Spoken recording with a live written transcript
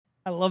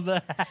I love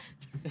that.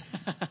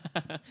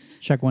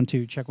 Check 1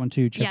 2. Check 1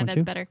 2. Check 1 2. Yeah,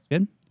 that's better.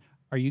 Good.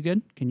 Are you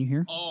good? Can you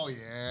hear? Oh,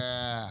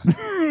 yeah.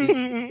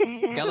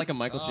 He's got like a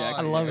Michael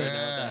Jackson. I love right it. now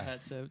with that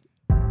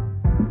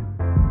headset.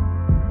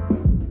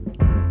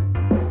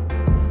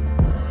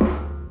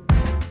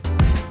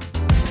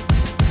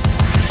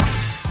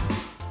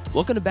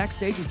 Welcome to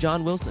Backstage with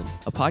John Wilson,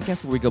 a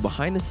podcast where we go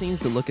behind the scenes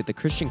to look at the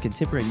Christian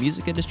contemporary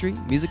music industry,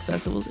 music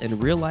festivals,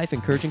 and real-life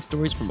encouraging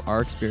stories from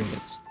our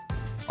experience.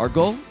 Our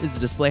goal is to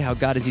display how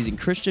God is using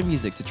Christian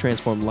music to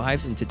transform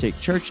lives and to take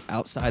church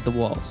outside the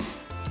walls.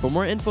 For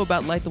more info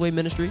about Light the Way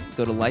Ministry,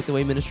 go to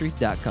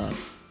lightthewayministry.com.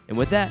 And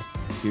with that,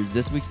 here's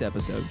this week's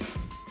episode.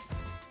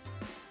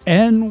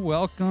 And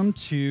welcome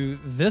to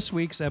this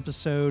week's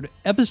episode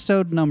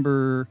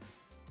number.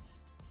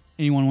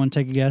 Anyone want to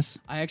take a guess?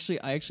 I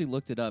actually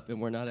looked it up, and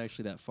we're not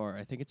actually that far.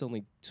 I think it's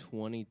only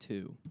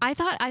 22. I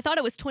thought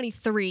it was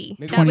 23.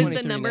 Maybe That was the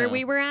 23 number now.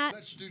 we were at.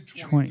 Let's do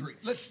 23.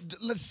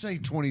 Let's say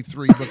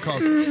 23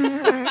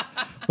 because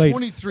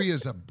 23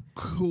 is a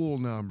cool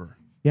number.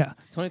 Yeah.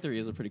 23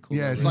 is a pretty cool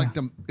Yeah,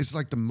 number. it's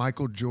like the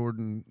Michael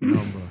Jordan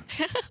number.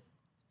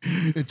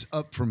 It's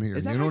up from here.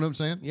 Is that You know right? what I'm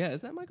saying? Yeah,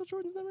 is that Michael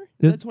Jordan's number?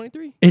 It- Is that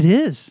 23? It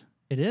is.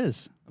 It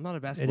is. I'm not a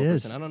basketball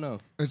is. person. I don't know.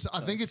 I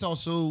think it's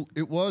also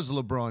it was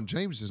LeBron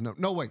James's number.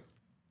 No, wait.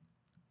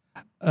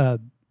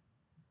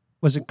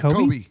 Was it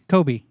Kobe?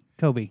 Kobe.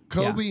 Kobe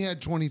Yeah.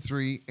 had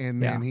 23,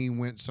 and then Yeah. he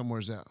went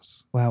somewhere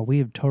else. Wow, we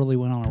have totally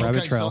went on a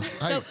rabbit trail.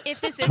 So if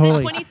this isn't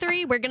Totally.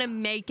 23, we're going to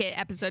make it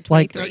episode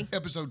Like- 23.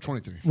 Episode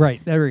 23. Right,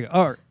 there we go.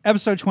 All right,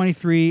 episode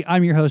 23.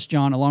 I'm your host,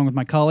 John, along with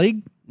my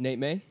colleague, Nate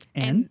May?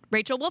 and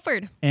Rachel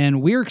Wolford.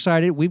 and we're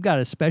excited. We've got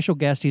a special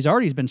guest. He's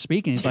already been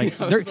speaking. He's like,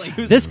 I was like,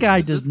 who's- this guy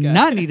who's does this guy?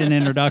 not need an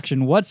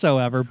introduction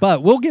whatsoever,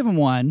 but we'll give him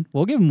one.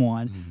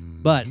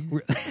 But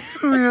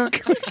real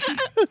quick,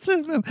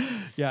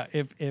 yeah,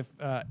 if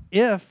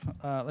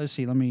let's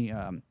see,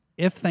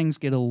 if things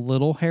get a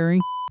little hairy,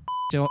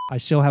 I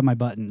still have my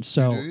button.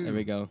 So There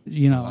we go.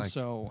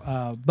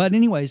 but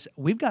anyways,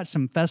 we've got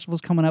some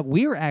festivals coming up.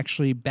 We are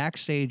actually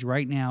backstage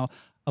right now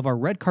of our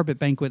red carpet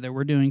banquet that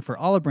we're doing for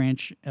Olive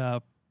Branch,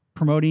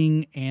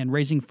 promoting and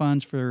raising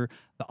funds for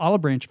the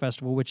Olive Branch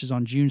Festival, which is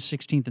on June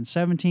 16th and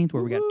 17th,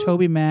 where we got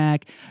Toby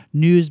Mac,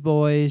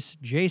 Newsboys,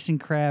 Jason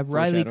Crabb,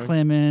 Riley Foreshadowing.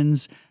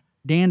 Clemens,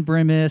 Dan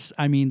Brimis.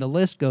 I mean, the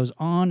list goes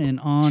on and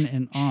on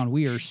and on.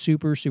 We are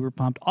super, super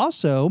pumped.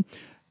 Also,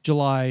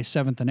 July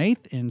 7th and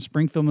 8th in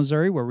Springfield,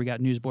 Missouri, where we got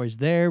Newsboys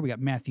there. We got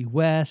Matthew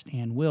West,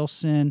 Ann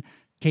Wilson,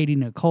 Katie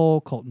Nicole,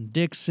 Colton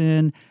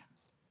Dixon,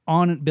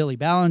 Billy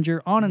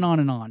Ballinger, on and on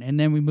and on. And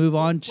then we move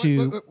on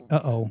to...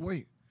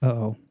 Wait.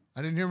 Uh-oh.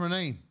 I didn't hear my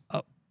name.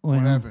 Well, What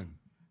happened?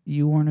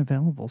 You weren't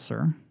available,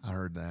 sir. I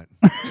heard that.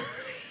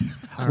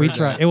 We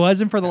tried. It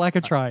wasn't for the lack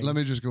of trying. Let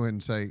me just go ahead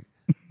and say,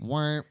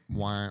 wah,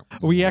 wah.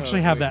 We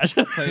actually have that.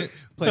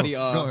 Play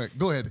the...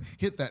 Go ahead.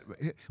 Hit that.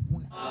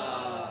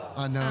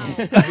 I know.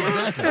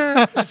 Exactly.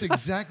 That's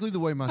exactly the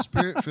way my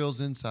spirit feels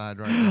inside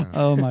right now.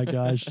 Oh my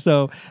gosh.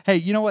 So, hey,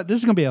 you know what? This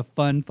is going to be a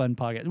fun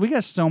podcast. We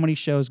got so many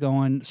shows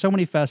going, so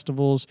many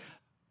festivals.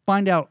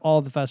 Find out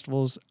all the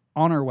festivals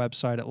on our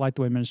website at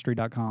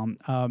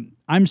lightthewayministry.com.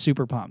 I'm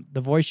super pumped.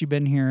 The voice you've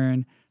been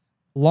hearing,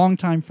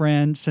 longtime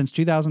friend since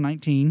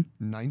 2019,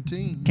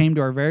 19. came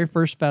to our very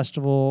first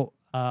festival,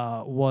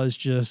 was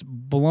just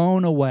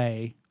blown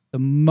away the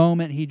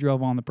moment he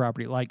drove on the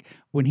property. Like,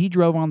 when he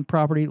drove on the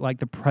property, like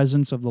the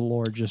presence of the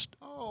Lord just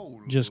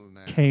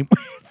Now. came.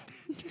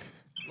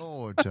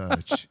 Lord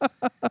touch.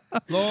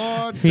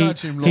 Lord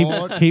touch him,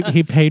 Lord.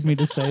 He paid me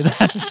to say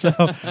that. So,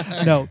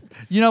 no.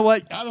 You know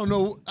what? I don't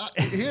know.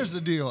 Here's the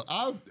deal.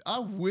 I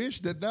wish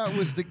that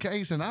was the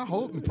case, and I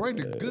hope and pray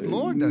to good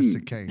Lord that's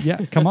the case.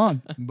 Yeah, come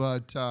on.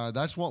 But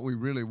that's what we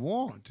really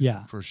want.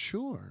 Yeah. For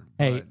sure.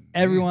 Hey, But,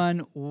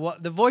 everyone,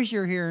 the voice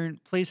you're hearing,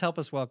 please help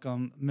us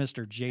welcome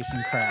Mr.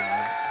 Jason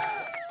Crabb.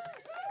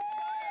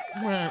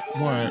 man,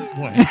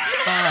 wah.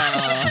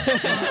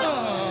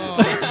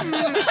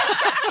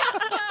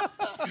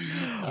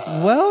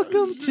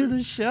 Welcome to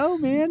the show,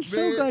 man. So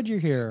Man, glad you're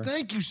here.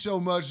 Thank you so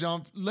much,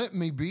 John. Let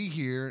me be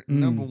here.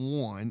 Number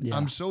one, Yeah.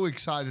 I'm so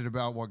excited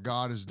about what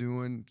God is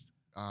doing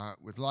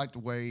with Light the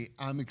Way.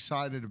 I'm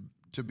excited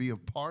to be a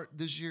part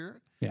this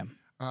year. Yeah.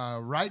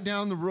 Right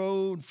down the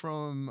road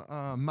from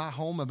my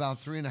home,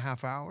 about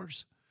 3.5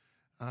 hours.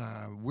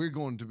 We're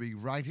going to be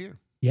right here.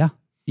 Yeah.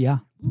 Yeah.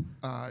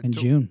 In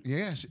June.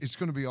 Yes, it's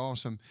going to be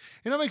awesome.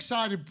 And I'm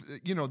excited,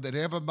 that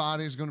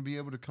everybody's going to be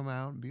able to come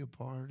out and be a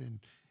part.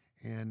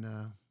 And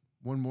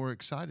one more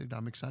excited.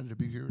 I'm excited to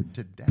be here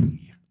today.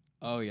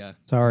 Oh, yeah.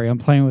 Sorry, I'm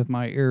playing with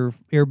my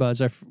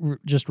earbuds. I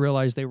just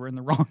realized they were in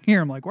the wrong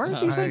ear. I'm like, why are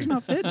these things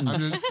not fitting?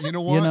 You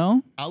know what? You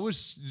know? I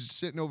was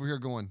sitting over here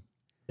going,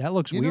 That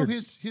looks you weird. know,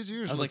 his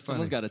ears I was look like,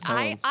 someone's funny. got to tell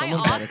him. I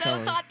Someone's got to also tell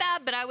him. thought that,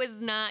 but I was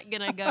not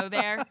going to go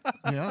there.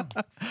 Yeah.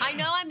 I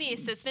know I'm the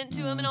assistant to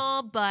him and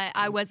all, but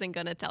I wasn't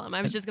going to tell him.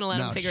 I was just going to let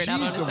No, him figure it out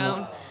on she's his the own.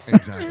 one-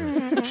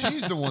 Exactly.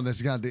 She's the one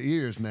that's got the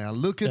ears now.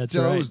 Look at That's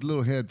those right.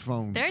 little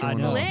headphones. They're going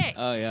know. on. slick.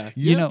 Oh, yeah.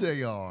 Yes, know,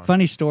 they are.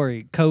 Funny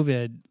story.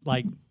 COVID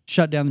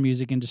shut down the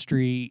music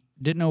industry.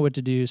 didn't know what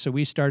to do, so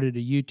we started a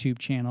YouTube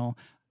channel,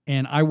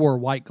 and I wore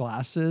white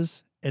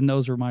glasses, and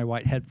those were my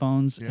white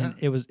headphones, and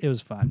it was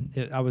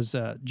fun. I was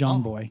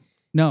John Boy.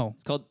 No,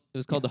 It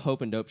was called the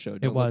Hope and Dope Show.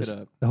 it Don't was look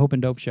it up. the Hope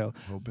and Dope Show.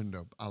 Hope and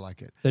dope. I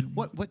like it. The-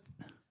 What?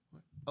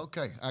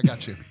 Okay, I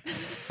got you.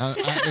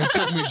 It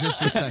took me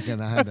just a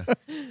second. I had to.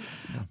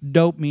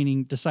 Dope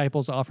meaning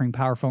disciples offering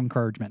powerful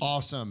encouragement.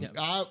 Awesome.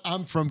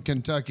 I'm from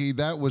Kentucky.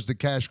 That was the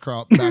cash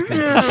crop back in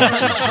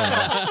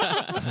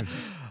Kentucky.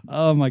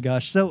 Oh my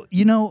gosh! So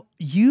I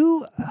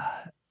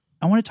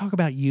want to talk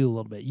about you a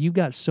little bit. You've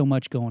got so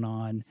much going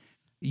on.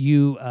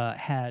 You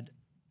had.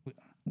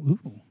 Ooh,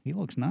 he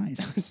looks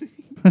nice.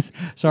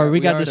 Sorry, we we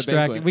got are at a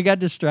distracted. banquat. We got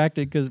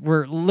distracted because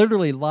we're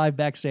literally live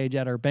backstage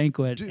at our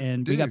banquet,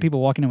 and we got dude. people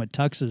walking in with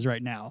tuxes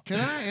right now. Can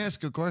I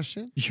ask a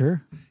question?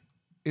 Sure.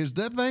 Is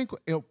that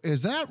banquet?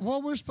 Is that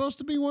what we're supposed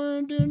to be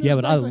wearing during this? Yeah,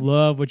 but I banquet?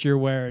 love what you're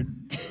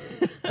wearing.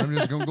 I'm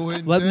just gonna go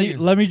ahead and Let tell me you.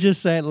 let me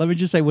just say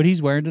what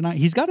he's wearing tonight.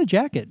 He's got a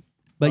jacket,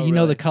 but Oh, you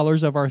know really? the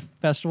colors of our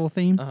festival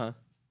theme.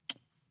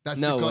 That's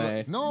No the color.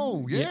 way.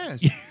 No.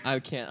 Yes. I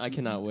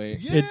cannot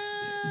wait. Yes.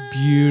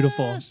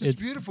 Beautiful. It's It's-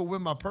 beautiful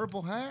with my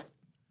purple hat.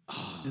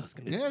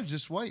 Yeah,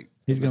 just wait.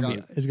 It's gonna I be-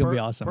 got it's gonna be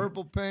awesome.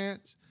 Purple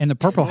pants. And the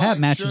purple hat Black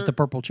matches the shirt.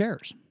 purple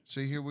chairs.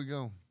 See, here we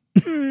go.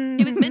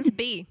 It was meant to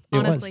be,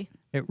 honestly.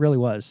 It really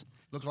was.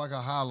 Look like a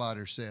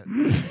highlighter set.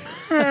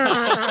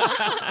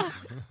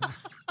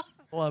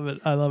 Love it.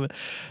 I love it.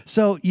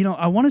 So,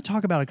 I want to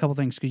talk about a couple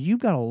things because you've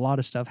got a lot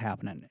of stuff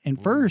happening.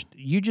 And first,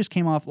 you just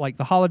came off like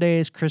the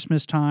holidays,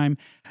 Christmas time.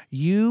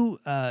 You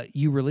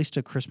released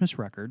a Christmas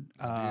record.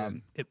 I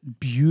did.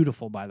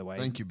 Beautiful, by the way.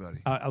 Thank you,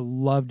 buddy. I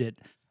loved it.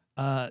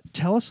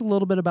 Tell us a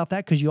little bit about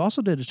that because you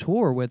also did a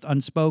tour with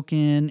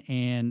Unspoken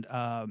and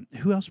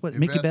who else? What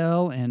Mickey Yvette-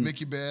 Bell and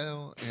Mickey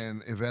Bell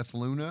and Yvette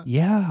Luna.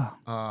 yeah,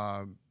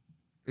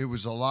 It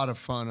was a lot of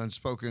fun.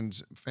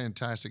 Unspoken's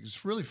fantastic.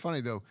 It's really funny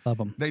though. love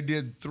them. They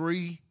did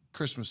 3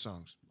 Christmas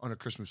songs on a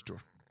Christmas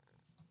tour.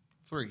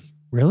 3.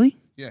 Really?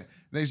 Yeah.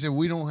 They said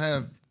we don't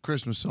have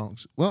Christmas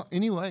songs. Well,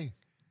 anyway.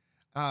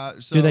 So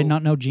Do they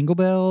not know Jingle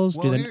Bells?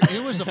 Well, Do they?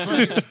 it was a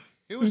funny.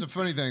 It was a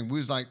funny thing. We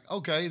was like,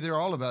 okay, they're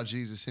all about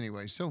Jesus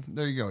anyway. So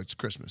there you go. It's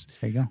Christmas.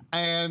 There you go.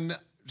 And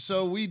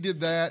so we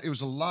did that. It was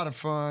a lot of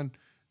fun.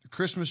 The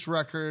Christmas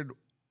record,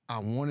 I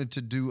wanted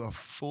to do a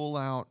full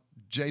out.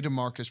 Jay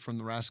DeMarcus from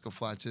the Rascal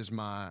Flatts is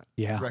my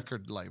Yeah.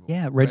 record label.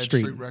 Yeah, Red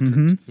Street.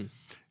 Records. Mhm.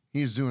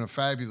 He's doing a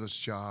fabulous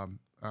job.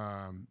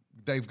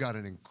 They've got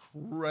an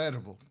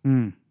incredible.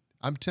 Mm.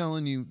 I'm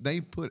telling you, they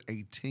put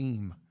a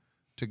team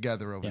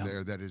together over Yeah.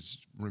 there that is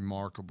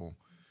remarkable.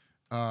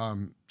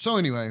 So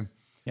anyway.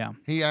 Yeah.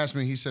 He asked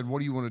me, he said, what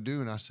do you want to do?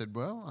 And I said,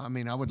 well, I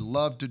mean, I would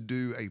love to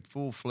do a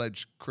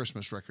full-fledged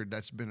Christmas record.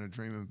 That's been a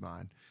dream of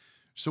mine.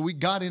 So we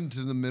got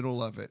into the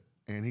middle of it,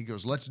 and he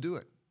goes, let's do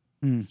it.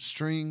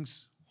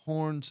 Strings,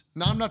 horns.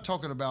 Now, I'm not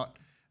talking about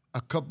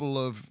a couple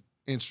of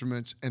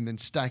instruments and then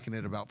stacking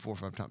it about 4 or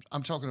 5 times.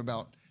 I'm talking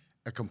about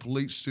a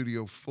complete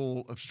studio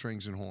full of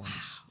strings and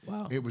horns.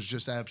 Wow. It was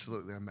just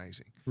absolutely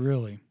amazing.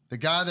 Really? The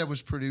guy that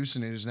was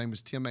producing it, his name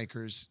was Tim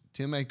Akers.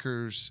 Tim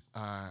Akers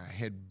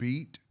had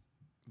beat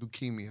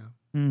leukemia,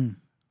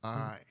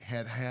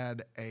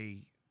 had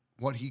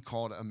what he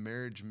called a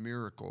marriage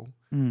miracle,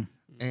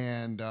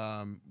 and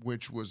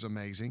which was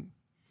amazing.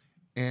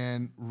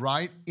 And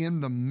right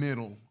in the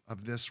middle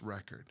of this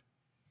record,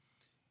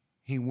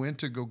 he went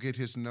to go get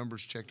his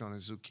numbers checked on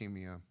his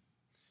leukemia,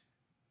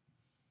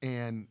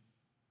 and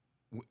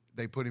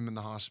they put him in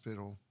the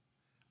hospital.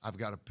 I've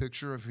got a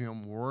picture of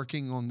him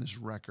working on this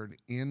record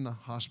in the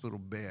hospital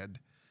bed,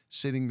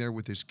 sitting there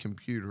with his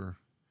computer.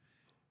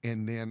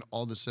 And then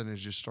all of a sudden, it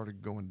just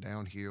started going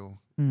downhill.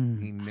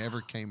 He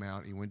never came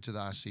out. He went to the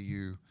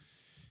ICU,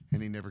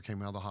 and he never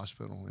came out of the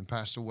hospital and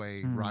passed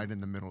away right in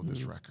the middle of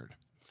this record.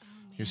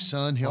 His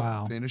son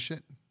helped finish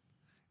it.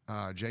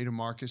 Jay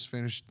DeMarcus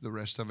finished the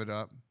rest of it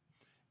up,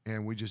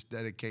 and we just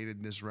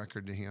dedicated this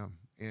record to him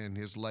and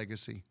his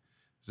legacy.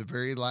 It's the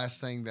very last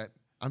thing that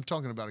I'm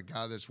talking about. A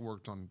guy that's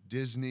worked on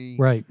Disney,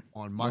 Right.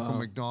 on Michael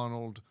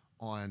McDonald,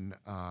 on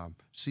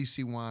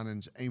CeCe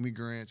Winans, Amy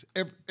Grant's,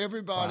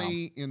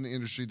 everybody in the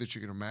industry that you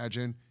can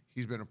imagine,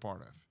 he's been a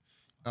part of.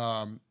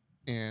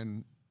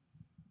 And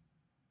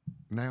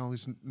now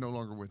he's no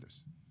longer with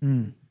us.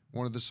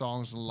 One of the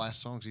songs, the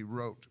last songs he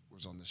wrote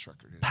was on this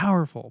record.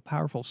 Powerful,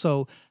 powerful.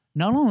 So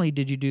not only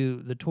did you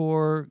do the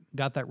tour,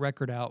 got that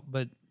record out,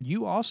 but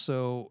you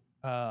also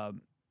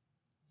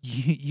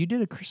you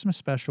did a Christmas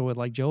special with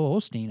like Joel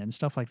Osteen and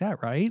stuff like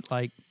that, right?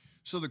 Like,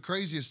 So the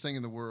craziest thing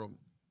in the world,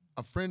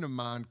 a friend of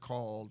mine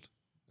called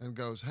and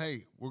goes,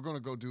 hey, we're going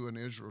to go do an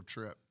Israel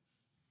trip.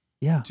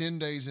 yeah, 10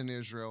 days in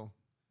Israel.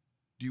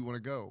 Do you want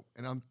to go?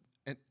 And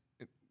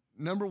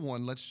number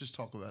one, let's just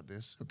talk about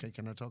this. Okay,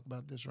 can I talk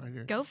about this right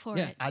here? Go for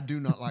Yeah. it. I do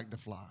not like to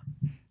fly.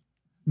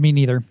 me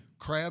neither.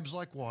 Crabs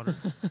like water.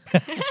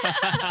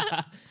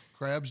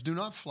 Crabs do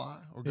not fly,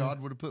 or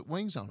God would have put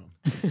wings on them.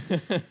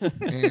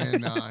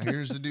 And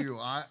here's the deal.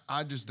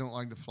 I just don't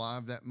like to fly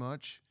that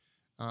much.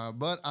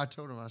 But I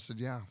told him, I said,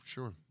 yeah,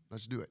 sure,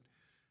 let's do it.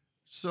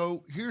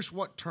 So here's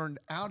what turned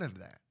out of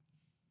that.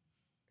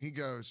 he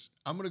goes,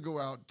 I'm going to go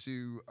out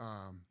to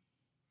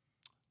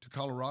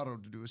Colorado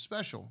to do a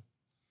special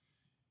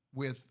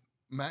with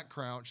Matt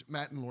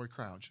and Lori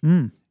Crouch.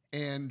 Mm.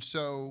 And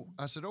so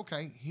I said,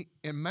 okay.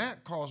 And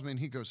Matt calls me and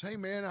he goes, hey,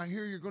 man, I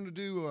hear you're going to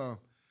do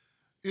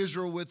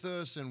Israel with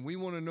us, and we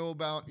want to know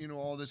about,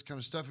 all this kind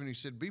of stuff. And he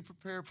said, be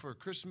prepared for a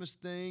Christmas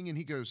thing. And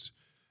he goes,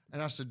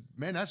 and I said,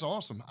 man, that's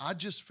awesome. I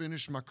just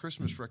finished my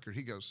Christmas record.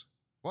 He goes,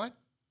 what?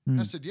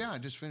 I said, yeah, I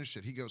just finished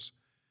it. He goes,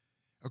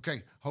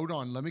 okay, hold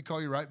on. Let me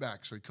call you right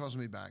back. So he calls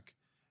me back.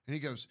 And he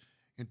goes,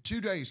 in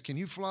 2 days, can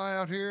you fly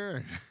out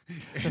here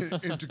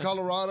into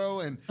Colorado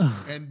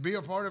and be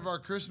a part of our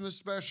Christmas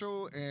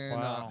special? And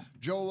Wow.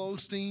 Joel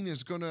Osteen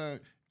is going to,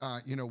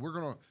 we're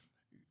going to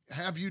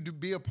have you to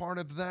be a part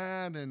of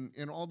that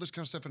and all this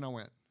kind of stuff. And I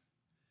went,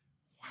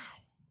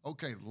 wow,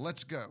 okay,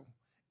 let's go.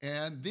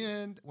 And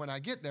then when I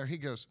get there, he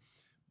goes,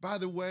 by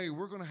the way,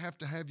 we're going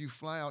to have you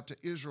fly out to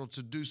Israel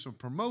to do some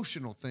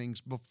promotional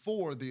things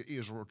before the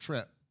Israel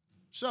trip.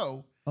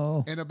 So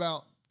in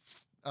about,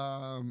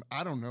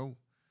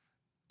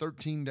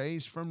 13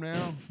 days from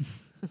now,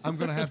 I'm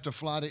going to have to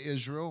fly to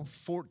Israel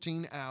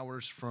 14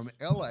 hours from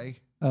L.A.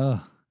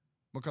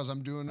 Because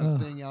I'm doing a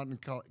thing out in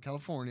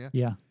California.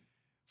 Yeah.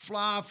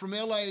 Fly from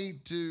L.A.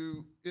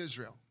 to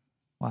Israel.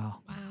 Wow.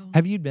 Wow.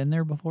 Have you been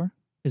there before,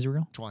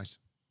 Israel? Twice.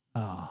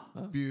 Oh.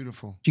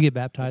 Beautiful. Did you get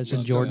baptized in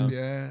Just Jordan?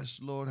 Yes,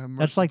 Lord have mercy.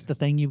 That's like the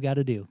thing you've got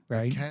to do, The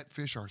right?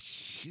 catfish are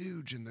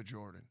huge in the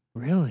Jordan.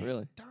 Really?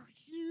 Really? They're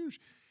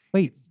huge.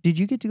 Wait, did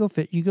you get to go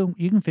fit? You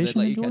can fish they in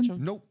let the you catch Jordan?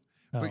 them? Nope.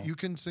 Oh. But you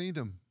can see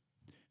them.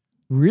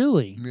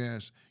 Really?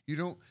 Yes. You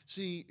don't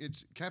see,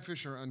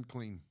 catfish are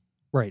unclean.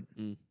 Right.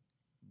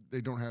 They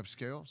don't have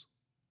scales,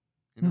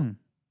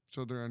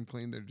 so they're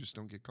unclean. They just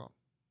don't get caught.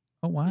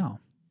 Oh wow.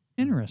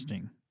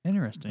 Interesting.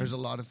 There's a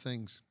lot of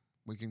things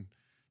we can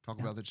talk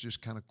about that's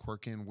just kind of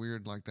quirky and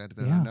weird like that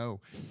I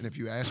know. And if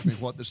you ask me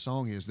what the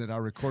song is that I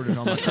recorded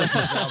on my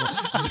Christmas album,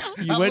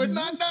 I would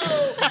not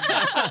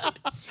know.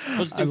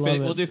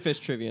 We'll do fish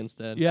trivia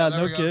instead. Yeah, there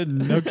no we go. kidding,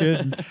 no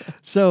kidding.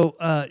 So,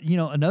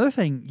 another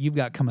thing you've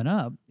got coming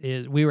up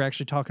is we were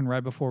actually talking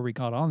right before we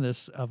got on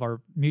this of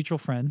our mutual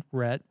friend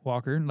Rhett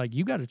Walker. Like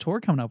you got a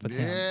tour coming up with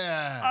him.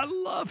 Yeah. I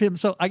love him.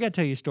 So I got to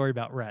tell you a story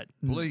about Rhett.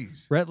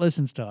 Please. Rhett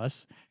listens to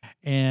us,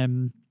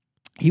 and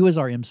he was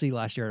our MC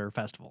last year at our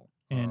festival,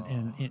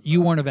 and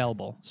you weren't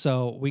available,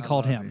 so we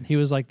called love him. him. He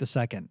was like the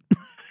second.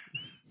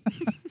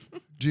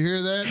 Did you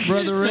hear that,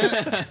 Brother Rick?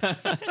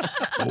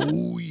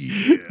 Oh,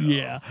 yeah.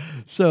 Yeah.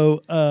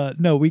 So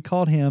no, we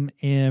called him,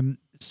 and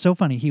so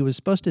funny. He was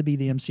supposed to be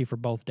the MC for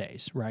both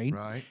days, right?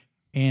 Right.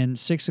 And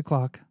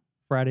 6:00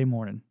 Friday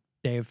morning,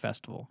 day of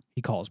festival,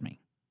 he calls me.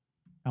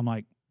 I'm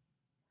like,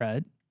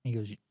 Fred? He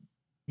goes,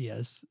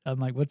 yes. I'm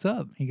like, what's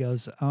up? He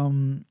goes,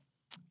 I'm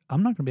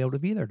not going to be able to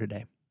be there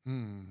today.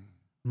 I'm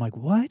like,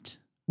 what?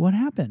 What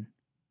happened?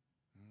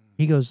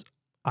 He goes,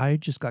 I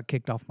just got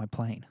kicked off my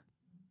plane.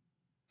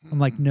 I'm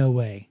like, no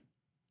way.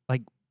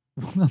 Like,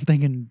 I'm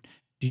thinking,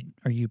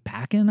 are you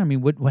packing? I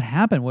mean, what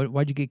happened?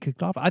 Why'd you get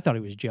kicked off? I thought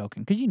he was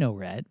joking because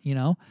Rhett,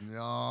 No.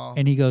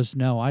 And he goes,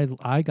 no,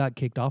 I got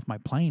kicked off my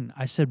plane.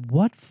 I said,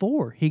 what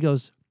for? He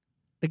goes,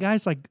 the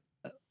guy's like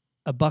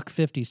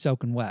 $1.50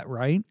 soaking wet,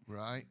 right?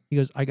 Right. He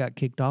goes, I got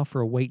kicked off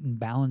for a weight and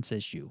balance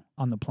issue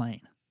on the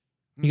plane.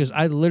 He goes,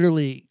 I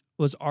literally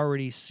was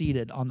already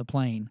seated on the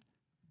plane,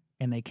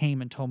 and they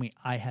came and told me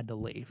I had to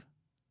leave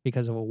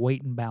because of a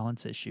weight and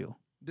balance issue.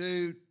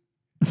 Dude,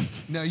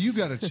 now you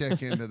got to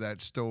check into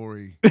that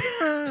story.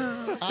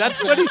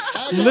 That's what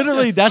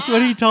that's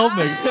what he told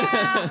me.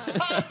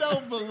 I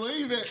don't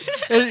believe it.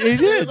 He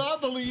did. If I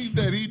believe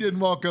that he didn't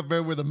walk up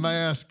there with a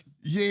mask,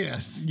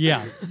 yes.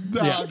 Yeah.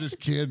 No, Yeah. I'm just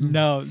kidding.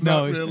 No,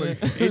 Not really.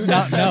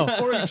 No.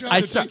 Or he tried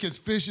I to saw- take his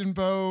fishing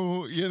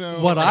bow,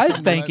 What or I'm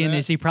something thinking like that.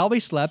 is he probably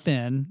slept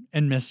in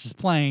and missed his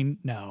plane.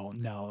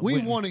 No. We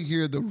want to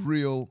hear the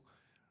real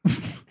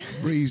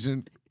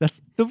reason. That's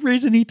the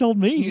reason he told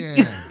me. Yeah.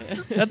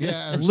 That's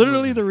Yeah,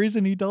 literally absolutely. the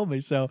reason he told me.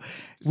 So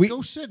Just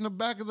go sit in the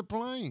back of the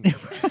plane.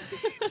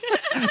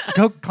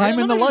 go climb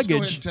in the Let me just go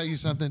ahead luggage. and tell you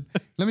something.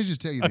 Let me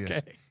just tell you this.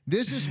 Okay.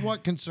 This is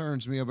what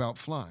concerns me about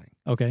flying.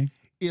 Okay.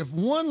 If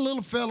one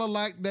little fella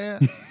like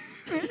that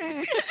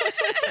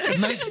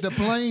makes the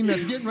plane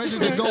that's getting ready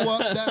to go up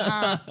that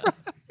high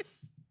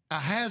a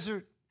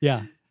hazard,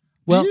 Yeah.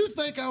 Well, do you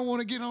think I want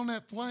to get on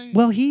that plane?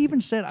 well, he even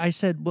said, I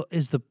said, well,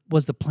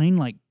 was the plane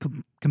like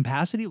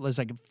capacity? Was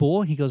like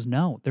full? He goes,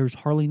 no, there's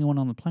hardly anyone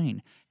on the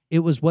plane. It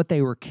was what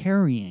they were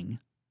carrying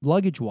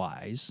luggage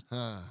wise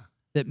Huh.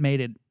 that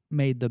made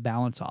the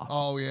balance off.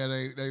 Oh yeah,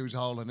 they was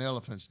hauling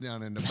elephants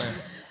down in the back.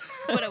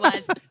 That's what it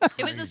was.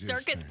 It was a Crazy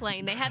circus thing.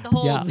 plane. They had the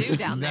whole Yeah. zoo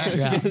down there.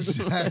 That's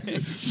exactly.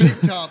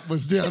 Big Top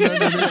was down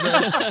underneath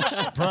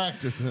there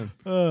practicing.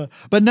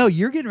 But no,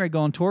 you're getting ready to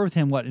go on tour with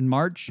him. What in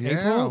March, Yeah,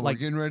 April? we're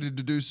getting ready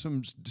to do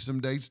some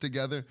dates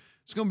together.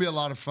 It's going to be a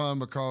lot of fun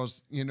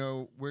because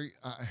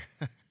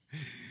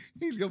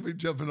He's gonna be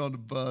jumping on the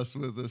bus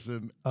with us,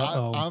 and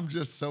Uh-oh. I'm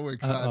just so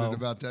excited Uh-oh.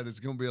 about that. It's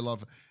gonna be a lot of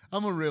fun.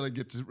 I'm gonna really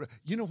get to.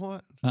 You know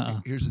what?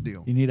 Uh-uh. Here's the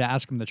deal. You need to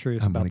ask him the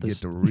truth I'm gonna about get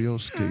this. the real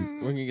scoop.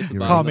 We're gonna get to the You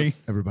bottom Call of me.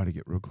 this. Everybody,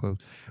 get real close.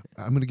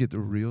 I'm gonna get the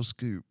real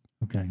scoop.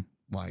 Okay.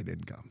 Why he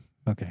didn't come,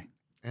 Okay.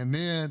 and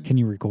then Can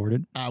you record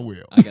it? I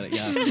will. I got it.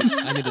 Yeah,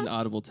 I need an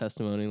audible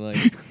testimony.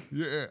 Like,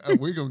 Yeah,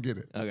 we're gonna get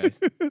it. okay,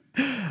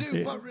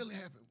 Dude, what really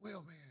happened?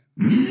 Well,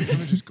 man, let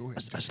me just go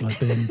ahead. I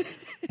slept in.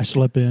 I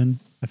slept in.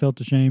 I felt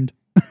ashamed.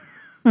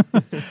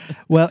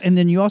 Well, and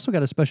then you also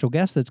got a special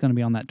guest that's going to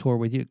be on that tour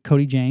with you,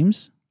 Cody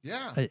James.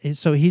 Yeah,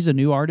 So he's a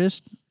new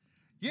artist.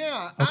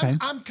 yeah. Okay.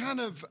 I'm kind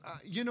of,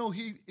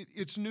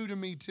 it's new to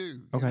me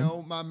too. Okay. You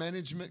know, my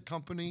management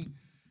company,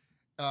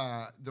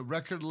 the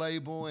record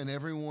label, and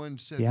everyone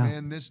said, Yeah.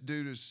 man, this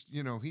dude is,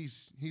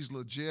 he's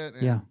legit.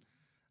 And,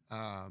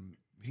 Yeah.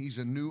 he's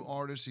a new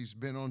artist. He's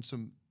been on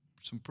some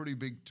pretty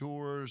big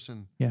tours,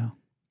 and Yeah.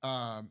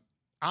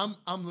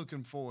 I'm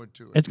looking forward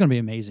to it. It's going to be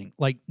amazing.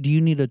 Like, do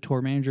you need a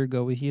tour manager to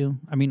go with you?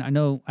 I mean, I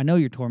know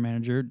your tour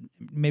manager.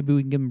 Maybe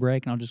we can give him a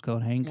break, and I'll just go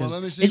and hang. Well, 'Cause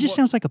let me see it just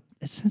what- sounds like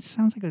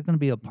it's going to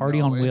be a party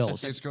No, on it's-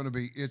 wheels. It's gonna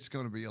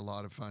be a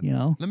lot of fun. You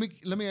know? Let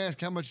me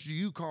ask, how much do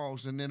you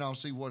cost, and then I'll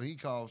see what he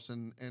costs,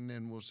 and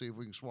then we'll see if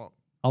we can swap.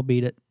 I'll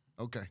beat it.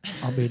 Okay.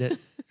 I'll beat it.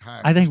 All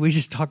right. I think we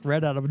just talked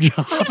Red out of a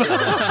job.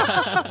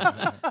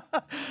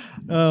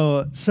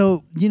 Oh,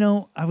 so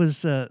I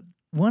was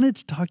wanted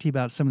to talk to you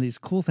about some of these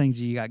cool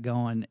things you got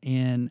going,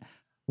 and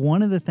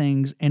one of the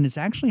things, and it's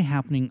actually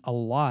happening a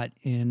lot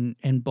in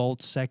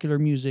both secular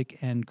music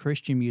and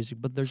Christian music,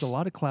 but there's a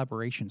lot of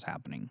collaborations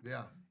happening.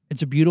 Yeah.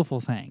 It's a beautiful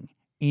thing,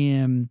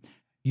 and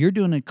you're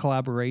doing a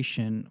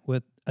collaboration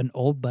with an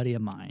old buddy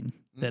of mine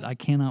that I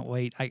cannot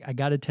wait. I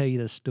got to tell you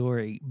this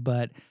story,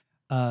 but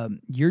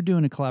you're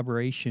doing a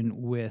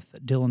collaboration with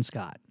Dylan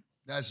Scott.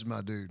 That's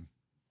my dude.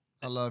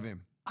 I love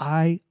him.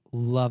 I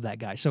love that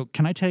guy. So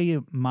can I tell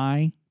you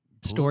my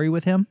story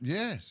with him?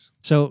 Yes.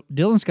 So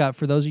Dylan Scott,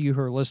 for those of you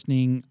who are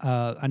listening,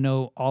 I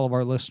know all of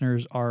our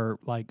listeners are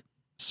like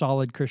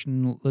solid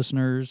Christian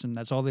listeners, and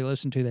that's all they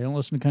listen to. They don't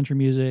listen to country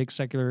music,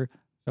 secular.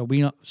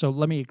 So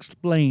let me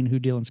explain who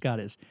Dylan Scott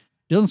is.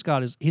 Dylan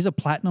Scott he's a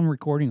platinum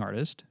recording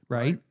artist,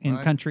 right? In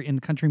right.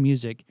 country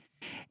music,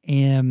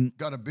 and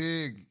Got a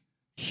big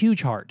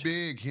huge heart.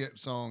 hit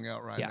song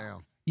out right Yeah.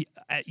 now.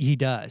 He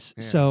does.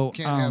 Yeah. So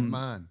Can't Have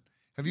Mine.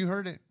 Have you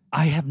heard it?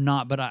 I have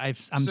not, but I'm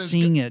Says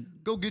seeing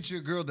it. Go get you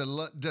a girl that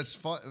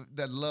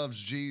loves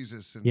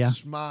Jesus and Yeah.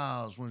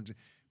 smiles when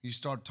you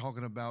start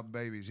talking about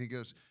babies. He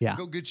goes, Yeah.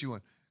 go get you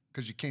one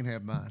because you can't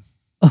have mine.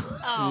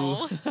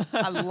 Oh,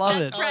 I love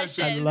That's it. precious.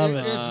 I love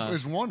it.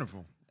 It's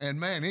wonderful. And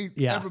man,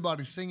 Yeah.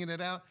 everybody's singing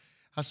it out.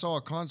 I saw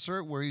a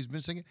concert where he's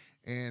been singing,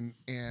 and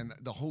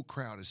the whole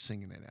crowd is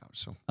singing it out.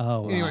 So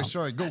Oh, anyway, wow.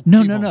 sorry. Go. No,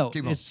 keep no, on, no.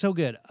 Keep on. It's so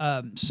good.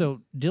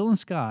 So Dylan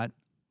Scott,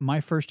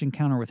 my first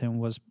encounter with him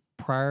was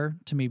prior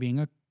to me being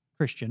a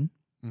Christian.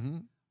 Mm-hmm.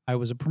 I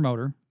was a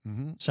promoter,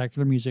 Mm-hmm.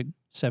 secular music,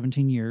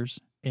 17 years.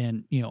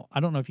 And, I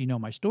don't know if you know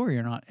my story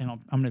or not, and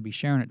I'm going to be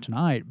sharing it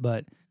tonight,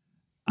 but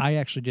I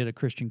actually did a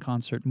Christian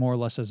concert more or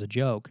less as a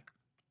joke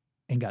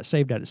and got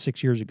saved at it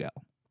 6 years ago.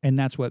 And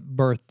that's what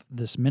birthed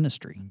this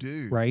ministry,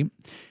 Dude. right?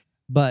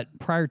 But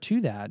prior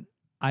to that,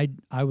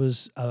 I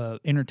was a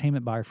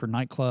entertainment buyer for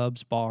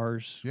nightclubs,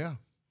 bars, Yeah.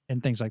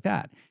 and things like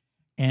that.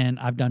 And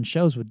I've done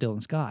shows with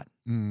Dylan Scott.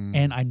 Mm.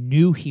 And I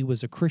knew he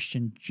was a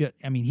Christian.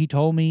 He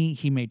told me,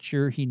 he made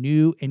sure he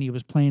knew, and he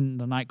was playing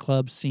the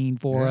nightclub scene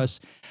for Yeah. us.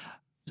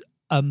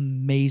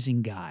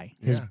 Amazing guy.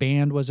 His Yeah.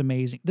 band was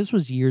amazing. This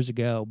was years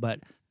ago,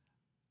 but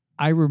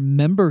I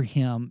remember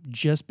him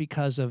just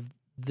because of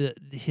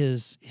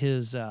his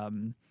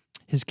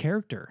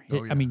character.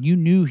 Oh, yeah. You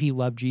knew he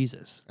loved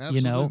Jesus.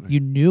 Absolutely. You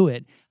knew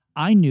it.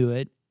 I knew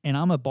it, and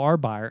I'm a bar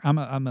buyer. I'm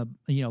a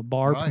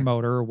bar Right.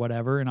 promoter or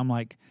whatever, and I'm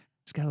like,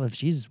 this guy loves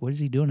Jesus. What is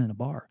he doing in a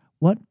bar?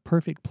 What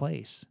perfect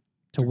place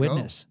to go.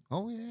 witness.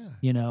 Oh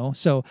yeah.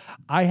 So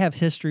I have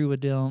history with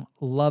Dylan.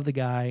 Love the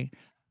guy.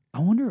 I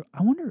wonder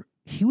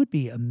he would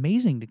be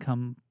amazing to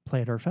come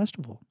play at our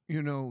festival.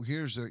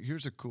 Here's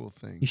a cool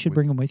thing. You should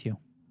bring him with you.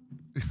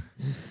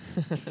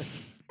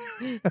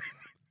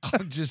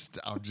 I'll just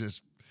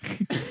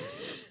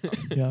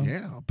Yeah.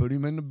 yeah, I'll put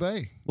him in the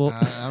bay. Well-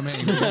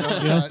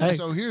 Hey.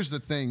 So here's the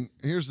thing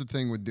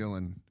with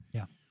Dylan.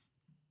 Yeah.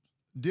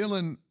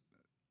 Dylan,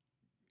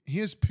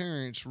 his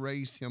parents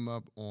raised him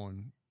up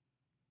on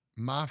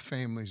my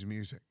family's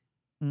music,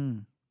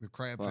 Mm. the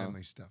Crabb Wow.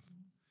 family stuff.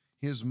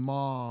 His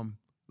mom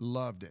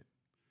loved it.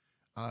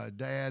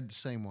 Dad, the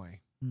same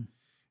way. Mm.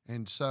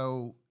 And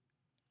so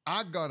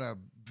I got a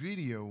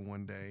video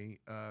one day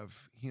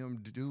of him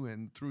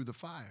doing Through the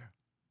Fire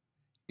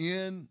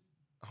in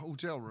a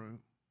hotel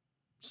room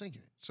singing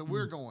it. So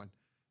we're going,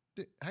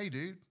 hey,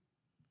 dude.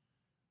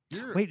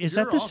 Wait, is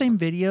you're that the same awesome."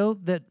 video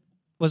that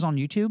was on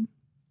YouTube?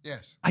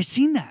 Yes. I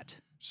seen that.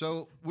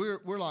 So we're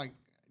like,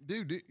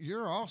 dude,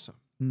 you're awesome.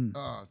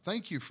 Mm.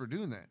 Thank you for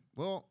doing that.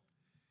 Well,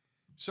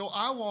 so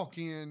I walk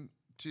in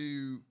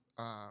to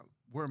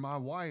where my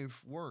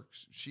wife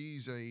works.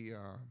 She's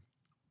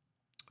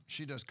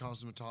she does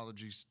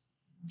cosmetology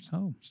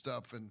Oh,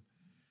 stuff, and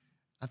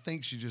I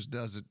think she just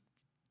does it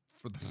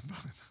for the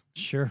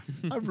sure.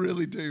 I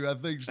really do. I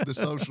think it's the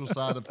social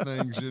side of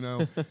things,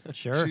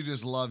 Sure. She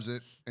just loves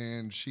it,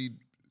 and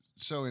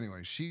so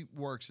anyway, she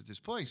works at this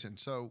place, and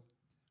so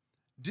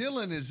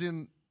Dylan is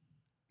in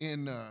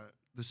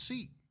the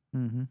seat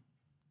Mm-hmm.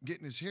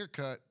 getting his hair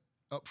cut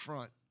up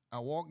front. I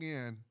walk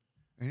in,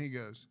 and he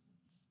goes,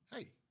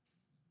 "Hey,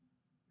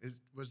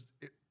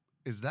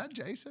 is that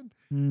Jason?"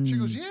 She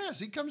goes, "Yes."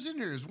 He comes in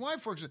here. His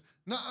wife works.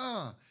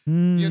 Nuh-uh.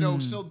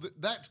 So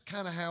that's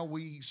kind of how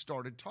we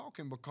started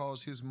talking,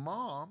 because his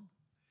mom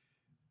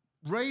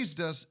raised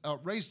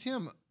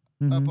him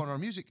up on our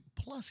music.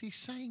 Plus, he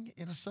sang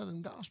in a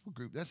Southern gospel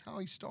group. That's how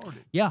he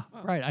started. Yeah,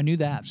 right. I knew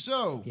that.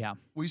 So Yeah.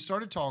 we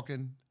started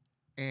talking,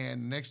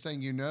 and next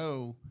thing you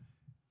know,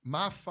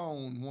 my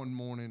phone one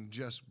morning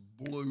just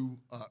blew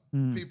up.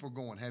 People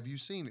going, "Have you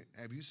seen it?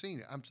 Have you seen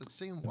it?" I'm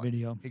seeing what?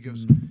 video. He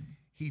goes,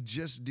 "He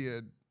just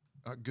did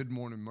Good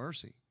Morning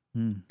Mercy."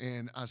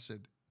 And I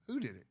said, "Who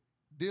did it?"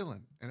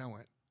 "Dylan." And I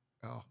went,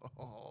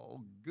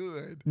 "Oh,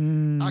 good.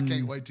 I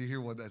can't wait to hear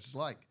what that's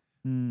like."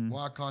 Well,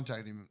 I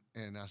contacted him,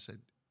 and I said,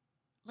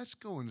 "Let's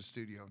go in the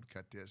studio and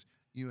cut this,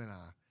 you and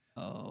I."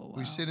 Oh, wow.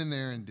 We sit in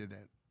there and did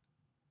that.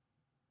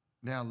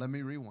 Now, let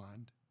me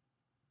rewind.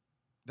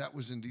 That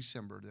was in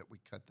December that we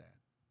cut that.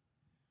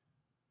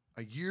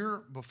 A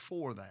year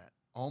before that,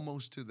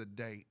 almost to the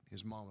date,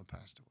 his mama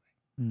passed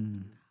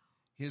away.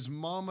 His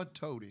mama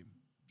told him,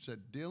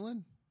 said,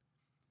 "Dylan,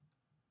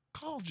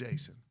 call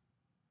Jason.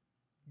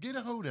 Get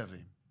a hold of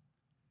him.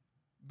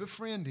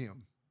 Befriend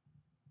him.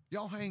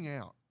 Y'all hang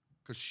out."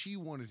 Because she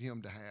wanted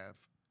him to have,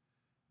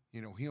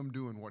 him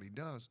doing what he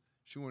does.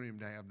 She wanted him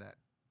to have that,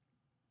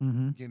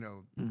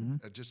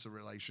 just a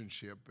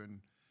relationship, and,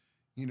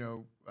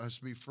 us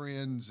be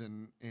friends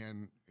and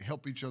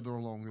help each other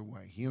along the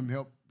way. Him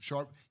help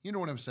sharp, you know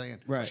what I'm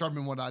saying? Right.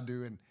 Sharpen what I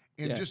do, and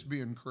Yeah. just be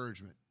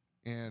encouragement.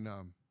 And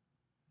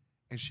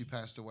she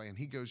passed away. And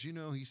he goes,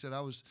 he said,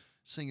 "I was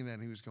singing that,"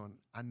 and he was going,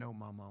 "I know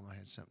my mama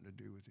had something to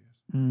do with this."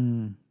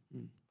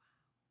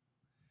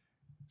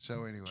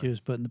 So anyway. She was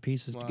putting the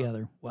pieces Wow.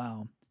 together.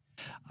 Wow.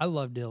 I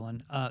love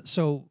Dylan.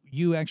 So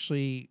you're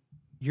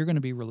going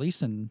to be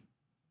releasing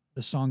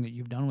the song that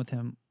you've done with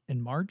him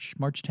in March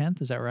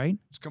 10th. Is that right?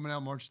 It's coming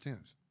out March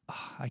 10th.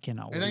 Oh, I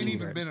cannot wait. It ain't to hear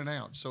even it. been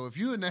announced. So if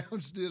you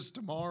announce this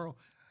tomorrow,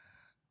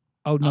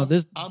 Oh no,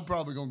 I'm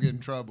probably gonna get in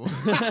trouble.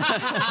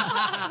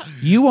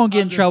 you won't get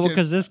I'm in just trouble kidding.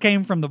 because this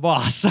came from the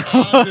boss.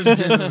 I'm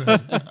just kidding.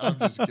 I'm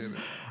just kidding.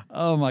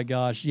 Oh my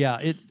gosh,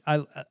 yeah.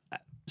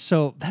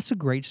 So that's a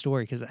great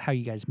story because how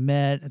you guys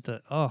met at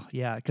the. Oh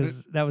yeah,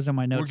 because that was in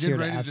my We're notes getting here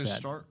to ready ask to that.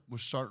 start. We'll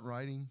start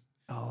writing.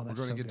 Oh, We're that's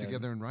going to so get good.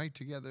 together and write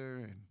together,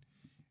 and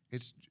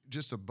it's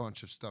just a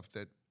bunch of stuff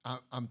that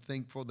I'm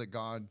thankful that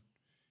God,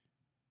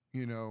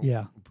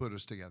 Yeah. put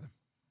us together.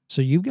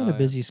 So you've got Oh, a yeah.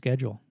 busy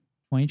schedule.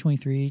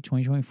 2023,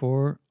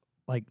 2024.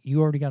 Like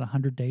you already got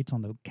 100 dates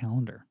on the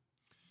calendar.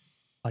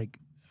 Like,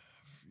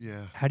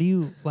 Yeah. how do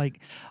you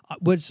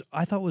what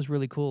I thought was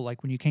really cool,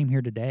 like when you came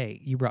here today,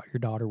 you brought your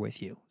daughter with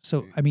you.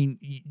 So, I mean,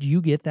 do you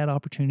get that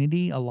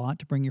opportunity a lot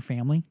to bring your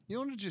family? You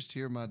want to just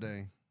hear my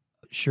day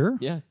Sure.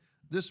 Yeah.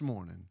 this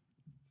morning?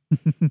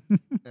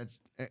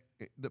 That's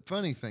the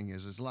funny thing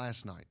is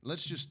last night.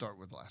 Let's just start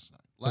with last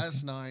night.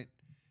 Last night,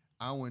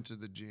 I went to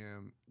the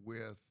gym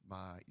with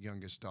my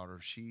youngest daughter.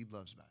 She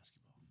loves basketball.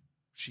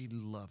 She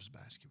loves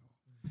basketball.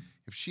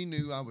 If she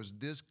knew I was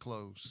this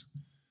close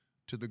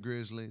to the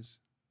Grizzlies,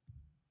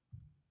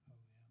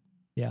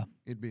 Yeah.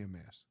 it'd be a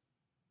mess.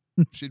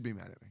 She'd be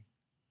mad at me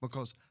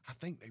because I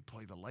think they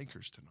play the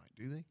Lakers tonight.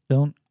 Do they?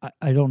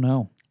 I don't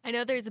know. I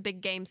know there's a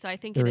big game, so I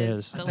think There it is.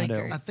 is the I think-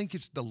 Lakers. I think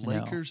it's the know.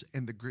 Lakers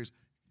and the Grizzlies.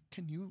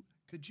 Could you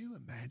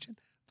imagine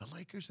the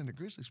Lakers and the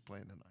Grizzlies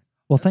playing tonight?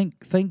 Well, thank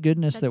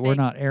goodness That's that we're big.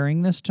 not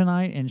airing this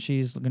tonight, and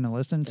she's going to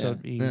listen. So Yeah.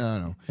 it'd be- Yeah, I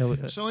know.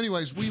 it'll- So,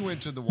 anyways, we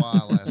went to the Y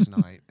last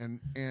night,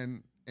 and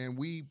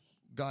we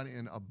got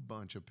in a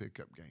bunch of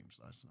pickup games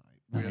last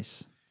night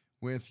nice.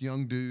 with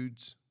young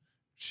dudes.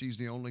 She's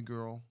the only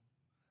girl.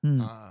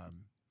 Hmm.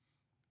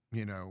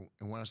 And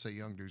when I say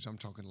young dudes, I'm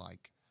talking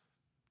like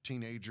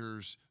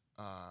teenagers,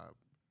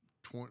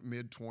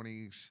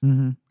 mid-20s,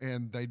 Mhm.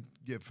 and they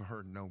give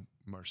her no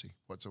mercy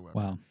whatsoever.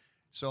 Wow.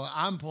 So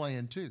I'm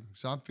playing too.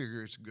 So I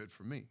figure it's good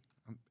for me.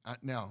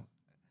 Now,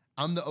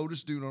 I'm the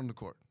oldest dude on the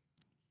court.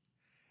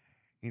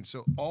 And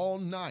so all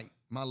night,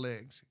 my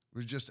legs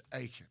were just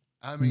aching.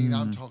 I mean,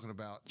 I'm talking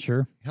about,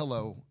 Sure.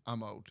 hello,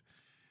 I'm old.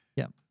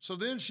 Yeah. So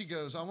then she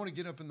goes, "I want to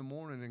get up in the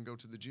morning and go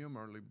to the gym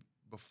early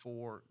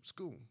before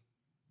school."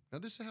 Now,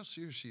 this is how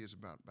serious she is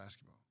about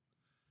basketball.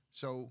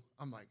 So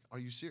I'm like, "Are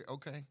you serious?"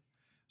 Okay.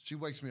 She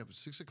wakes me up at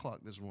 6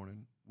 o'clock this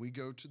morning. We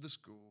go to the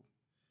school.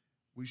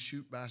 We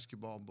shoot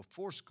basketball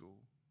before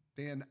school.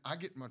 Then I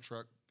get in my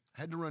truck,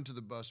 had to run to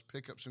the bus,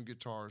 pick up some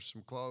guitars,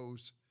 some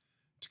clothes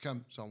to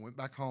come. So I went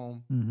back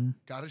home, Mm-hmm.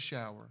 got a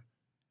shower,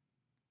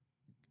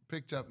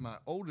 picked up my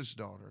oldest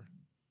daughter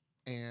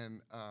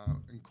and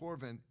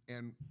Corvin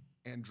and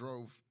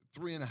drove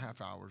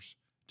 3.5 hours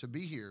to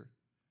be here.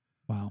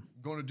 Wow.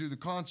 Going to do the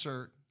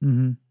concert,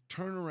 Mm-hmm.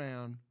 turn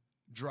around,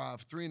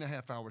 drive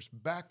 3.5 hours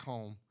back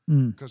home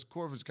Mm. because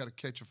Corvin's got to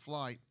catch a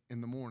flight in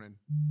the morning.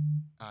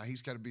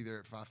 He's got to be there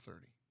at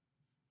 5:30.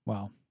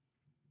 Wow.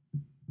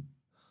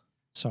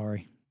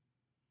 Sorry.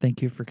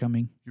 Thank you for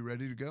coming. You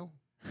ready to go?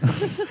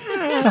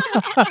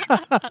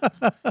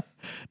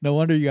 No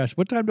wonder you guys.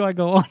 What time do I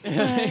go on?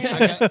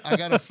 I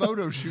got a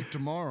photo shoot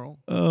tomorrow,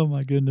 Oh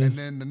my goodness. and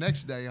then the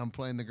next day I'm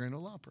playing the Grand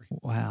Ole Opry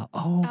Wow.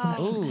 Oh,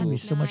 that's Oh, gonna be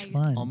that's so much nice.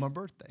 fun. on my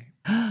birthday.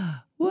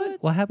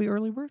 What? Well, happy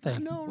early birthday. I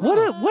know, What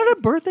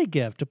a birthday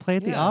gift to play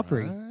at the Yeah.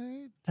 Opry.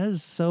 Right? That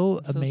is so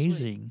That's so sweet.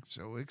 amazing.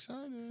 So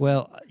excited.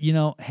 Well,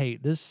 hey,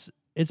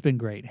 it's been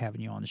great having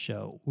you on the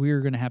show.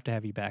 We're going to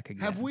have you back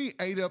again. have we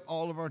ate up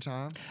all of our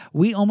time?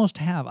 We almost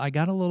have. I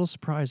got a little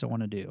surprise I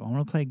want to do. I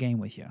want to play a game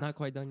with you. Not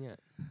quite done yet.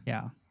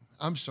 Yeah.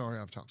 I'm sorry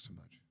I've talked so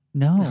much.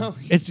 No.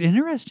 It's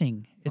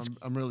interesting. It's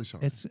I'm really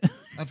sorry. it's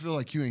I feel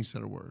like you ain't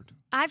said a word.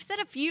 I've said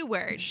a few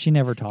words. she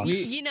never talks.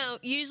 You know,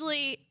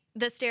 usually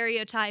the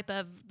stereotype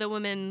of the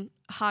woman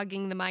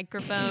hogging the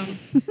microphone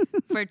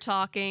for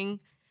talking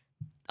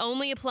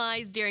only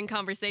applies during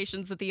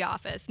conversations at the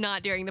office,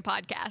 not during the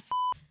podcast.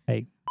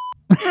 Hey.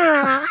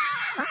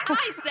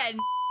 I said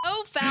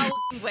no foul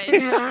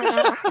language.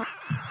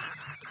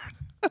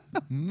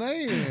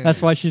 Man.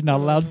 That's why she's not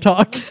allowed to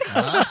talk.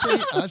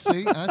 I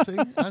see.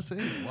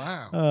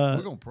 Wow.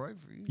 We're going to pray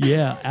for you.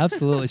 Yeah,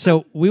 absolutely.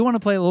 So we want to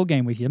play a little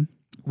game with you.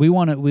 We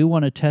want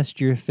to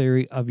test your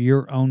theory of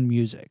your own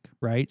music,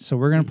 right? So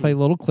we're going to play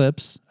little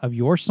clips of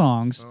your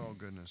songs, Oh,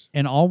 goodness.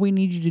 and all we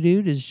need you to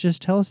do is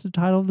just tell us the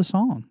title of the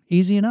song.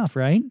 Easy enough,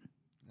 right?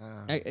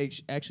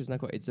 Actually, it's not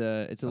quite. It's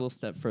a little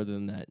step further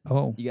than that.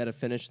 Oh, You got to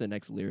finish the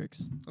next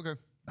lyrics. Okay.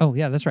 oh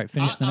yeah, that's right.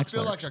 Finish the I next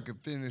feel lyrics. like I could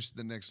finish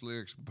the next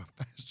lyrics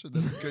faster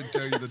than I could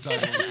tell you the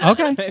title of the song.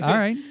 Okay, all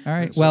right.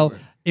 That's Well, so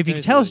fair. if you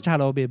Finish tell the us the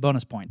title, it'll be a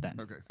bonus point then.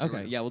 Okay. here we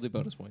Okay, go. yeah, we'll do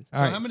bonus points. All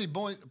So right. how many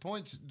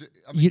points?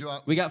 You- Do I?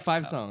 We got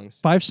 5 songs.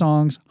 5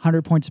 songs,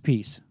 100 points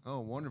apiece. Oh,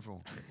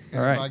 wonderful. All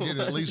And right. If I get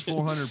at least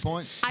 400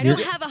 points. I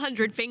don't have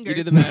 100 fingers.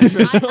 do the math.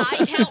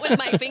 I count with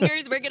my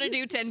fingers. We're going to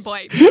do 10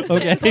 points.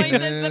 Okay. 10 points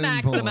is the 10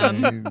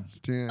 maximum. points,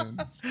 10.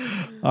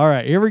 All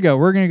right, here we go.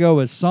 We're going to go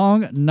with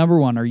song number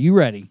 1. Are you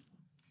ready?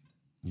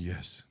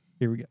 Yes.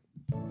 Here we go.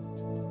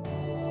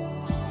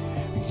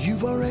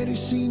 You've already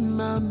seen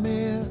my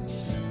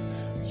mess.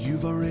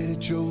 You've already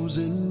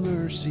chosen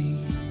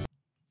mercy.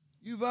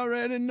 You've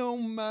already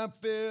known my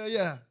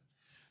failure.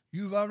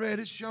 You've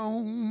already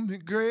shown me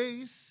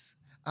grace.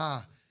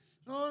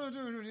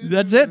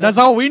 That's it. That's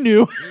all we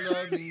knew.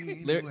 Love me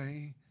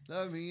anyway.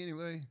 Love me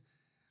anyway.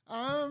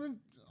 I'm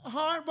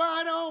heart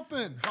wide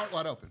open. Heart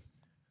wide open.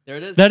 There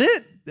it is. Is that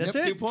it? That's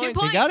Yep. it. 2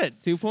 points. You got it.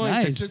 2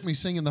 points. Nice. It took me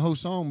singing the whole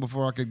song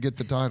before I could get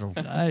the title.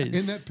 Nice.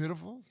 Isn't that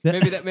pitiful?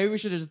 Maybe we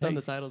should have just done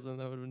the titles and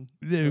that would have been.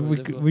 Yeah, that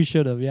would've been we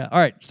should have, yeah. All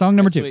right, song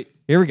number That's 2. sweet.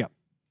 Here we go.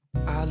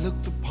 I look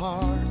the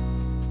part,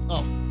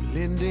 Oh,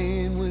 blend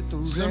in with the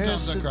Sometimes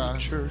rest I of cry. the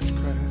church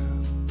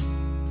crowd.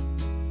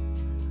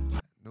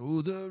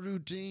 know the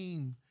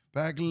routine.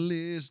 Back a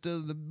list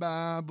of the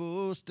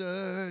Bible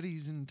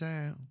studies in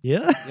town.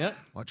 Yeah. Yep.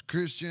 Watch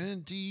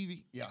Christian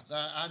TV. Yeah,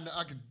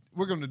 I could.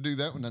 We're going to do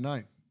that one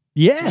tonight.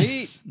 Yes.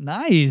 Sweet.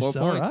 Nice. 4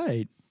 All points.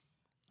 right.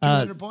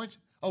 200 points.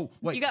 Oh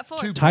wait, You got 4.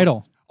 2 points.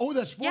 Title. Oh,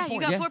 that's 4 Yeah, points.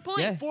 you got Yeah. 4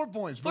 points. Yeah. 4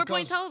 points. 4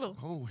 point because- total.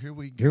 Oh, here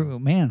we Here, go.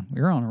 man,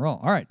 we're on a roll.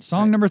 All right,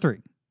 song number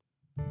 3.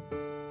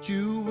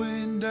 You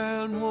went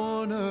down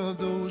one of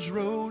those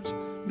roads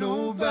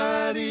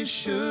nobody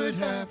should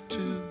have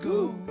to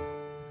go.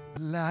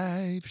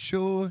 Life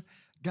sure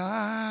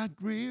got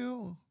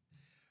real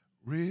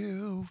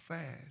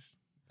fast.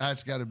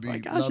 That's got to be my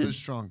gosh, Love it- is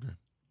Stronger.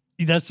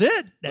 That's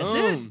it. That's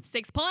it. Boom.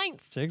 6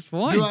 points. 6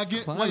 points. Do I get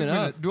wait a climbing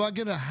minute? up. Do I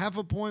get a half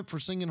a point for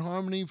singing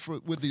harmony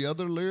with the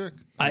other lyric?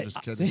 I'm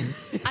just kidding.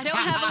 I don't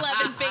have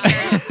 11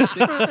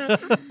 fingers.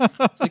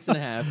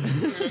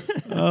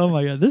 6.5. Oh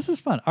my god, this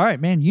is fun. All right,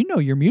 man, you know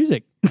your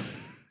music.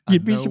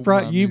 You'd be know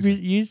surprised. my You'd be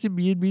music.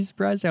 you'd be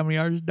surprised how many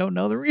artists don't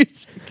know the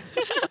music.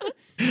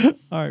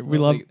 All right, we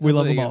love Hopefully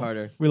them they get all.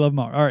 harder. We love them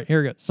all. All right,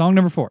 here we go. Song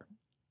number 4.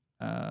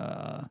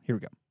 Here we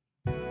go.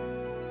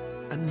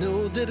 I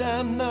know that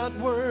I'm not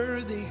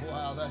worthy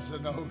Wow, that's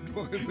an old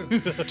one.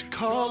 to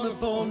call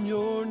upon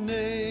your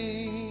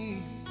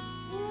name.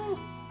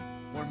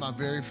 One of my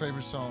very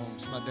favorite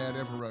songs my dad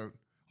ever wrote.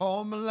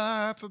 All my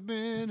life I've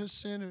been a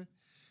sinner.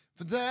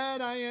 For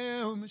that I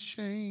am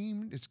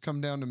ashamed. It's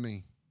come down to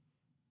me.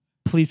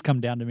 Please come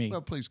down to me. Well,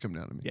 please come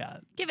down to me. Yeah.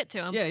 Give it to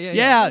him. Yeah. Yeah,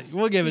 That's-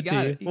 we'll give it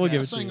got to you. He We'll got give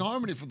I it to sang you.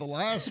 harmony for the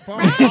last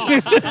part.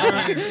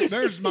 I mean,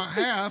 there's my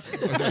half.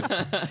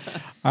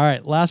 All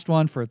right, last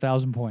one for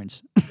 1,000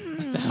 points.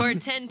 For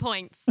 10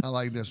 points. I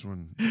like this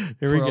one. Here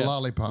for we a go.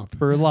 lollipop.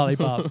 For a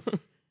lollipop.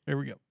 Here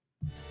we go.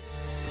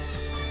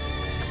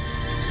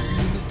 So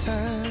many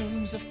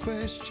times I've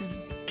questioned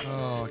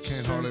Oh, I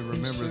can't hardly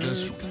remember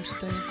this one.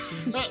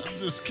 circumstances, I'm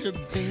just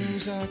kidding.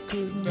 things I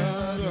could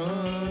not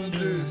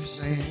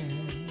understand.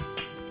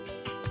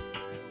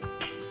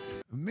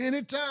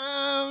 Many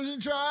times in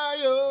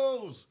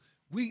trials,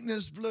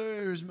 weakness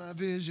blurs my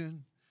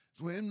vision.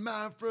 When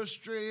my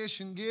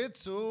frustration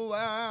gets so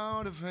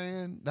out of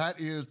hand. That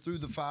is Through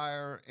the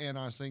Fire, and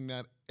I sing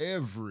that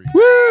every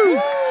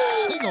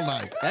single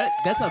night.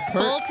 That's a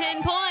Full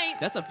 10 points.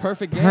 That's a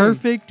perfect game.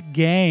 Perfect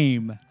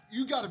game.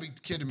 You got to be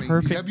kidding me.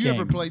 Perfect Have you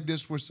ever game. played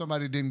this where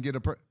somebody didn't get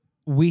a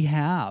We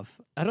have.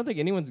 I don't think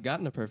anyone's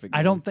gotten a perfect game.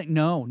 I don't think,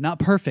 no, not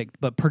perfect,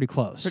 but pretty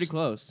close. Pretty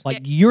close.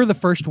 Like, you're the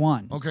first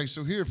one. Okay,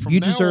 so here, from You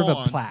now deserve a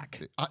on,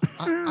 plaque.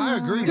 I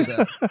agree with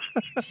that.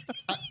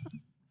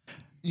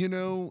 You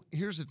know,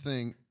 here's the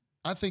thing.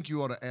 I think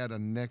you ought to add a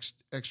next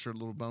extra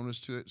little bonus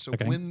to it. So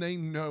Okay. when they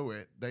know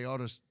it, they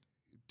ought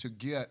to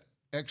get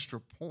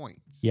extra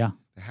points. Yeah,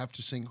 They have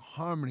to sing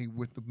harmony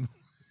with them.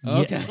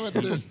 Okay.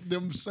 with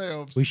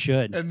themselves. we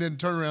should. And then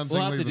turn around and We'll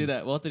sing have to leave do them.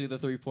 that. We'll have to do the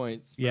 3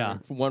 points. Yeah.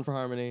 One for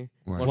harmony,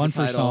 Right. One for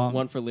for title, song.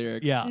 one for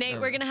lyrics. Yeah. Nate,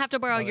 we're going to have to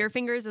borrow your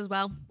fingers as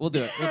well. We'll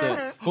do it. We'll do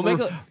it. We'll make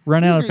a.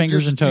 Run out of You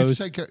fingers just- and you toes.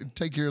 just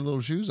take your little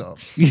shoes off.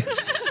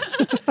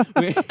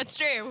 That's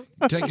true.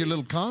 Take your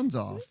little cons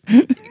off.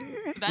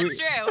 That's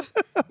true.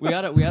 We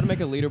gotta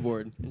make a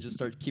leaderboard and just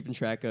start keeping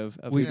track of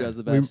who does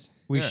the best.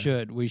 We Yeah.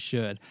 should. We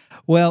should.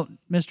 Well,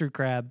 Mr.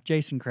 Crabb,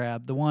 Jason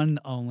Crabb, the one and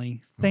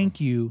only, thank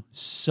you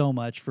so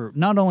much for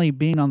not only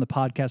being on the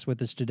podcast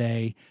with us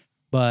today,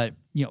 but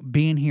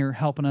being here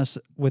helping us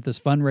with this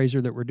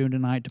fundraiser that we're doing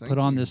tonight to Thank put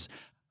on you. this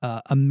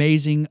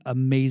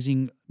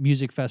amazing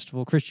music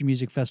festival, Christian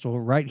music festival,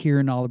 right here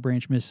in Olive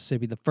Branch,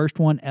 Mississippi. The first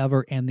one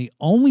ever and the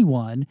only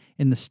one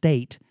in the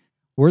state.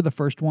 We're the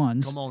first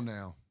ones. Come on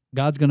now.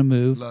 God's going to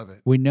move. Love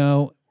it. We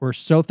know. We're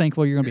so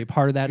thankful you're going to be a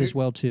part of that as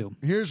well too.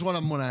 Here's what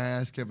I'm going to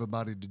ask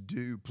everybody to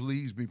do.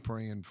 Please be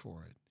praying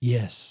for it.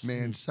 Yes.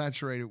 Man,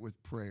 saturate it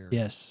with prayer.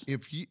 Yes.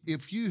 If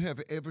you have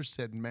ever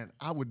said, man,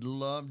 I would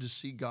love to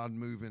see God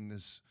move in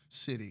this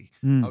city.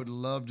 Mm. I would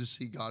love to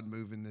see God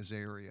move in this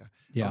area.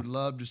 Yeah. I would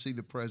love to see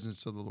the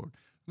presence of the Lord.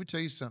 Let me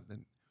tell you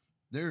something.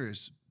 There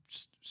is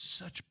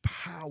such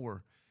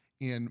power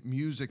in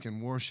music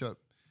and worship.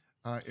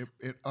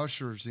 It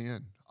ushers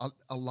in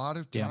a lot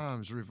of Yeah.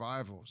 times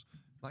revivals,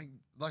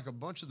 like a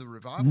bunch of the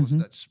revivals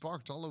that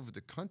sparked all over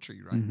the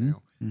country right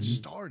now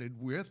started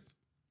with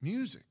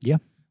music, Yeah.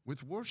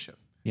 with worship.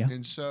 Yeah.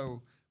 And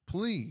so,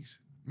 please,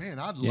 man,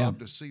 I'd Yeah. love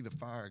to see the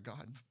fire of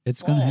God.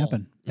 It's going to fall.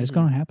 happen. It's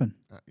going to happen.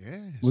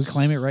 Yes. We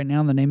claim it right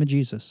now in the name of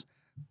Jesus.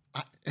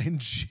 In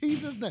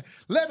Jesus' name,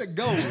 let it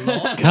go,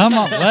 Lord. Come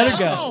on, let it Come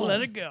go. on.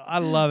 Let it go. I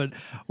love it.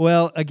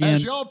 Well, again,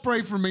 As y'all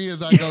pray for me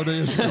as I go to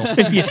Israel.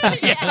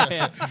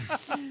 Yes.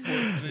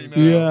 14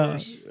 yeah.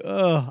 hours.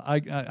 Oh,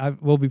 I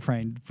will be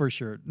praying for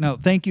sure. No,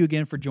 thank you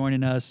again for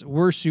joining us.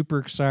 We're super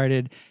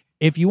excited.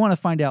 If you want to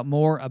find out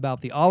more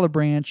about the Olive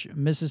Branch,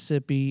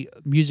 Mississippi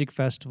Music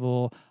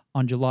Festival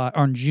on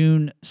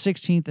June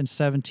 16th and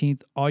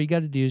 17th, all you got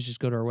to do is just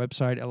go to our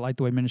website at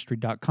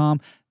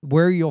lightthewayministry.com,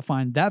 where you'll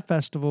find that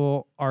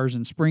festival, ours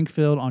in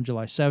Springfield on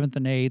July 7th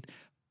and 8th,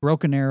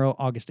 Broken Arrow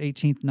August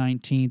 18th,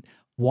 19th,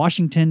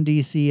 Washington,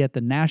 D.C. at the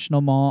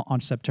National Mall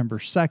on September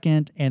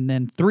 2nd, and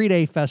then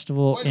 3-day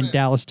festival Wait a in minute.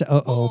 Dallas. Have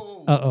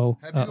you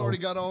already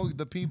got all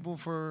the people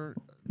for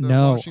the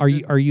No,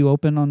 Washington? are you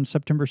open on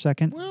September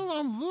 2nd? Well,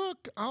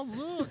 I'll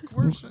look.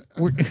 Where's it?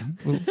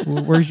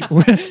 Where's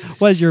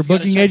was your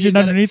booking agent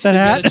underneath the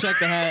hat? Gotta check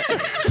the hat.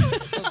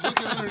 I was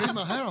looking underneath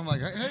my hat. I'm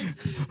like,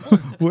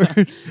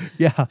 hey,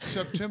 Yeah,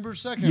 September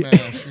 2nd,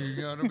 Ash.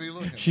 You got to be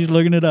looking. she's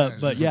looking it up. Yeah,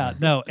 But she's yeah, looking.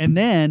 no. And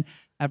then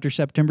after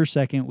September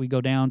 2nd, we go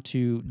down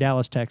to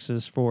Dallas,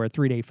 Texas for a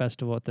 3-day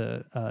festival at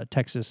the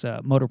Texas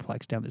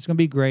Motorplex down there. It's going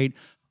to be great.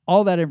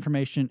 All that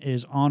information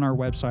is on our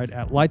website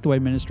at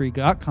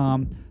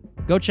lightthewayministry.com.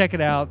 Go check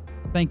it out.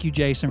 Thank you,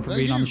 Jason, for Thank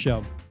being on the you.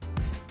 show.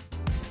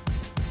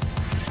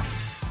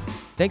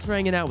 Thanks for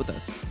hanging out with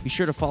us. Be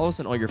sure to follow us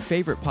on all your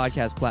favorite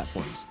podcast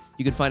platforms.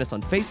 You can find us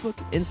on Facebook,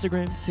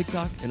 Instagram,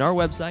 TikTok, and our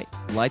website,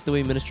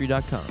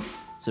 lightthewayministry.com.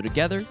 So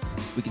together,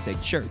 we can take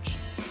church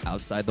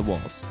outside the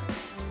walls.